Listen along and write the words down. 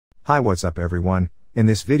Hi, what's up everyone? In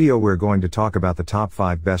this video we're going to talk about the top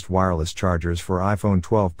 5 best wireless chargers for iPhone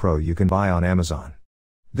 12 Pro you can buy on Amazon.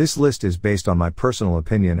 This list is based on my personal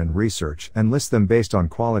opinion and research and lists them based on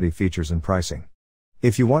quality, features and pricing.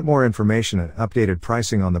 If you want more information and updated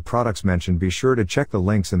pricing on the products mentioned, be sure to check the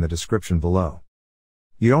links in the description below.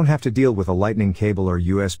 You don't have to deal with a lightning cable or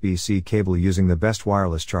USB-C cable using the best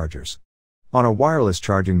wireless chargers. On a wireless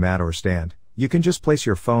charging mat or stand, you can just place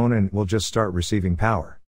your phone and it will just start receiving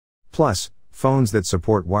power. Plus, phones that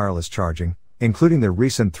support wireless charging, including the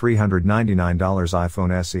recent $399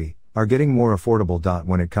 iPhone SE, are getting more affordable.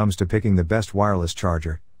 When it comes to picking the best wireless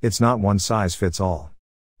charger, it's not one size fits all.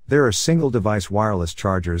 There are single-device wireless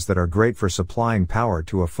chargers that are great for supplying power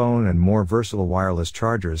to a phone and more versatile wireless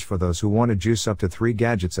chargers for those who want to juice up to 3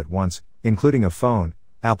 gadgets at once, including a phone,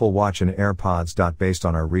 Apple Watch and AirPods. Based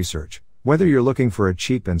on our research, whether you're looking for a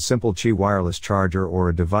cheap and simple Qi wireless charger or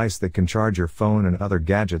a device that can charge your phone and other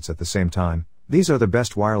gadgets at the same time, these are the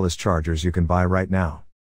best wireless chargers you can buy right now.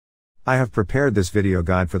 I have prepared this video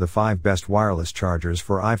guide for the 5 best wireless chargers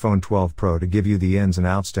for iPhone 12 Pro to give you the ins and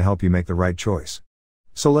outs to help you make the right choice.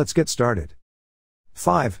 So let's get started.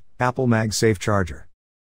 5. Apple MagSafe Charger.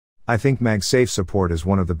 I think MagSafe support is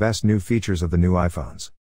one of the best new features of the new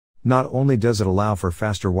iPhones. Not only does it allow for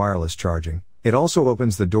faster wireless charging, it also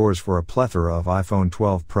opens the doors for a plethora of iPhone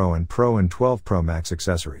 12 Pro and 12 Pro Max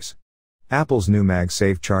accessories. Apple's new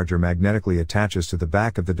MagSafe charger magnetically attaches to the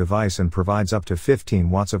back of the device and provides up to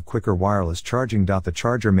 15 watts of quicker wireless charging. The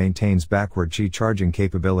charger maintains backward Qi charging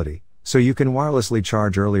capability, so you can wirelessly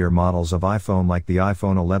charge earlier models of iPhone like the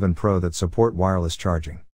iPhone 11 Pro that support wireless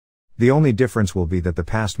charging. The only difference will be that the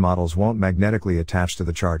past models won't magnetically attach to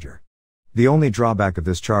the charger. The only drawback of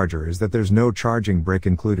this charger is that there's no charging brick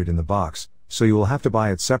included in the box, so you will have to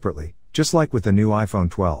buy it separately, just like with the new iPhone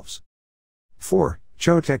 12s. 4.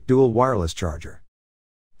 Chotec Dual Wireless Charger.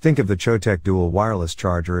 Think of the Chotec Dual Wireless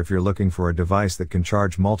Charger if you're looking for a device that can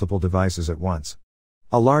charge multiple devices at once.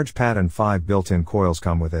 A large pad and 5 built-in coils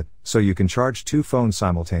come with it, so you can charge 2 phones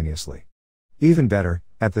simultaneously. Even better,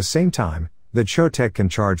 at the same time, the Chotec can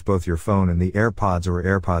charge both your phone and the AirPods or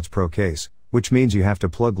AirPods Pro case, which means you have to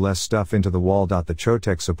plug less stuff into the wall. The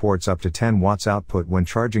Chotec supports up to 10 watts output when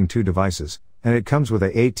charging 2 devices, and it comes with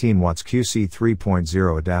a 18 watts QC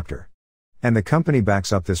 3.0 adapter. And the company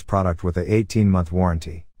backs up this product with a 18-month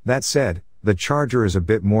warranty. That said, the charger is a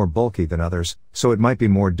bit more bulky than others, so it might be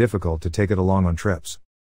more difficult to take it along on trips.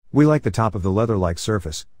 We like the top of the leather-like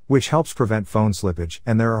surface, which helps prevent phone slippage,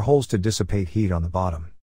 and there are holes to dissipate heat on the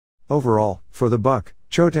bottom. Overall, for the buck,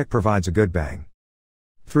 Chotec provides a good bang.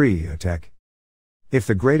 3. Yotec. If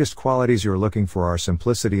the greatest qualities you're looking for are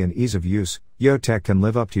simplicity and ease of use, Yotec can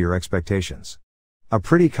live up to your expectations. A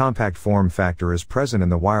pretty compact form factor is present in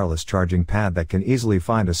the wireless charging pad that can easily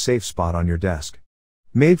find a safe spot on your desk.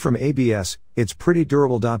 Made from ABS, it's pretty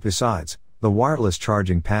durable. Besides, the wireless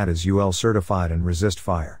charging pad is UL certified and resist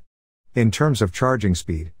fire. In terms of charging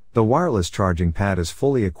speed, the wireless charging pad is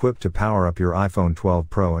fully equipped to power up your iPhone 12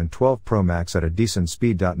 Pro and 12 Pro Max at a decent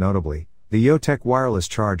speed. Notably, the Yotec wireless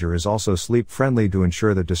charger is also sleep-friendly to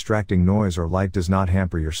ensure that distracting noise or light does not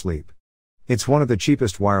hamper your sleep. It's one of the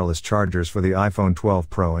cheapest wireless chargers for the iPhone 12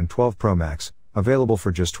 Pro and 12 Pro Max, available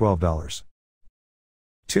for just $12.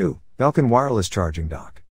 2. Belkin Wireless Charging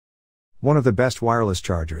Dock. One of the best wireless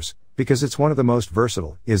chargers, because it's one of the most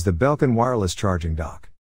versatile, is the Belkin Wireless Charging Dock.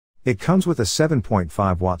 It comes with a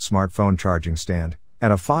 7.5 watt smartphone charging stand,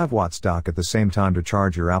 and a 5 watts dock at the same time to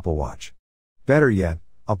charge your Apple Watch. Better yet,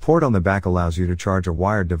 a port on the back allows you to charge a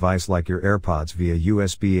wired device like your AirPods via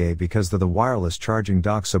USB-A. Because the wireless charging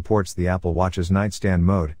dock supports the Apple Watch's nightstand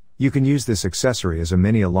mode, you can use this accessory as a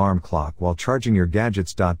mini alarm clock while charging your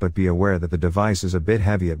gadgets. But be aware that the device is a bit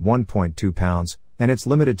heavy at 1.2 pounds, and it's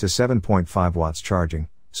limited to 7.5 watts charging,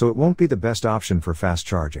 so it won't be the best option for fast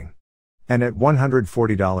charging. And at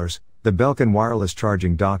 $140, the Belkin Wireless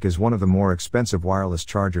Charging Dock is one of the more expensive wireless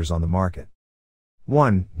chargers on the market.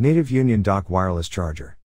 1. Native Union Dock Wireless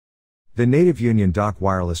Charger. The Native Union Dock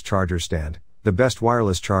Wireless Charger Stand, the best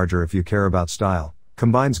wireless charger if you care about style,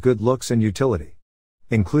 combines good looks and utility.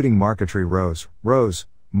 Including marquetry rose,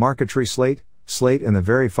 marquetry slate and the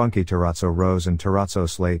very funky terrazzo rose and terrazzo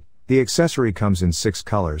slate, the accessory comes in 6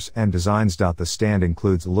 colors and designs. The stand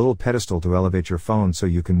includes a little pedestal to elevate your phone so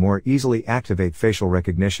you can more easily activate facial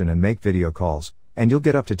recognition and make video calls, and you'll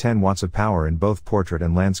get up to 10 watts of power in both portrait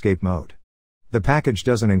and landscape mode. The package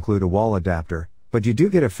doesn't include a wall adapter, but you do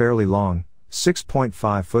get a fairly long,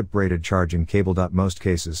 6.5-foot braided charging cable. Most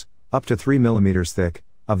cases, up to 3 mm thick,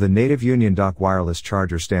 of the Native Union Dock wireless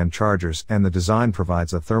charger stand chargers, and the design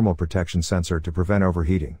provides a thermal protection sensor to prevent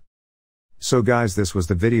overheating. So guys, this was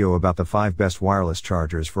the video about the 5 best wireless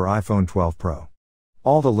chargers for iPhone 12 Pro.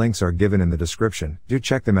 All the links are given in the description, do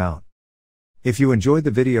check them out. If you enjoyed the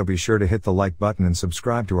video, be sure to hit the like button and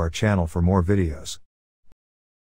subscribe to our channel for more videos.